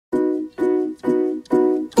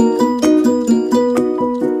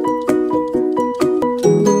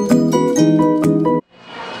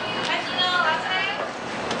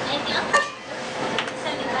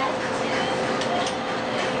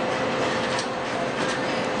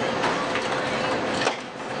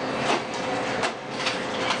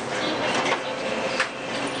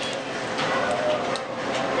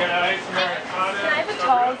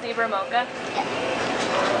Libra Mocha? Yes.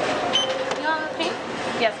 You want the cream?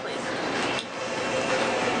 Yes, please.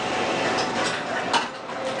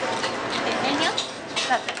 Anything else?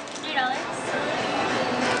 That's it. $3.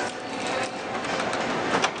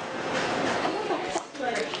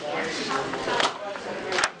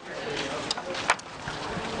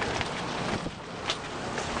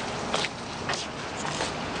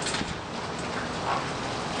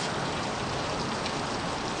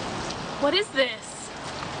 What is this?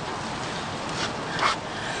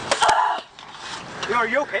 Are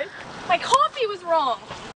you okay? My coffee was wrong.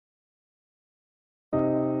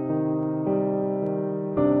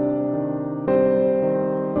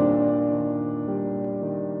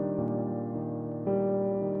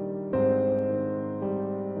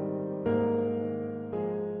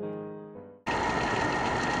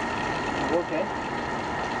 You okay?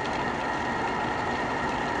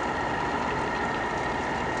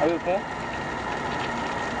 Are you okay?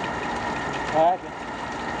 What happened?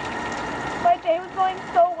 My day was going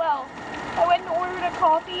so well. I went and ordered a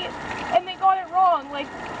coffee and they got it wrong. Like,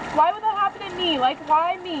 why would that happen to me? Like,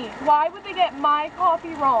 why me? Why would they get my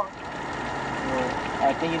coffee wrong? Well,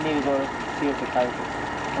 I think you need to go to see a psychiatrist.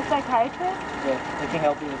 A psychiatrist? Yeah, they can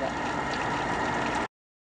help you with that.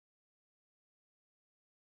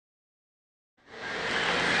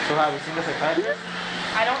 So have you seen a psychiatrist?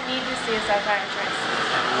 I don't need to see a psychiatrist.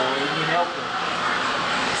 Well, you need help then.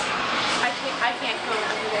 I can't go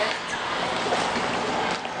over there.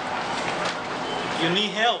 You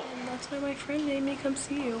need help. And that's why my friend made me come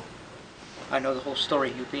see you. I know the whole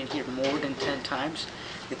story. You've been here more than 10 times.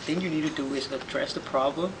 The thing you need to do is address the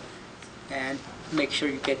problem and make sure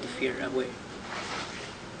you get the fear away.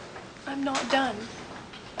 I'm not done.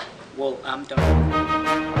 Well, I'm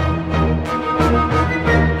done.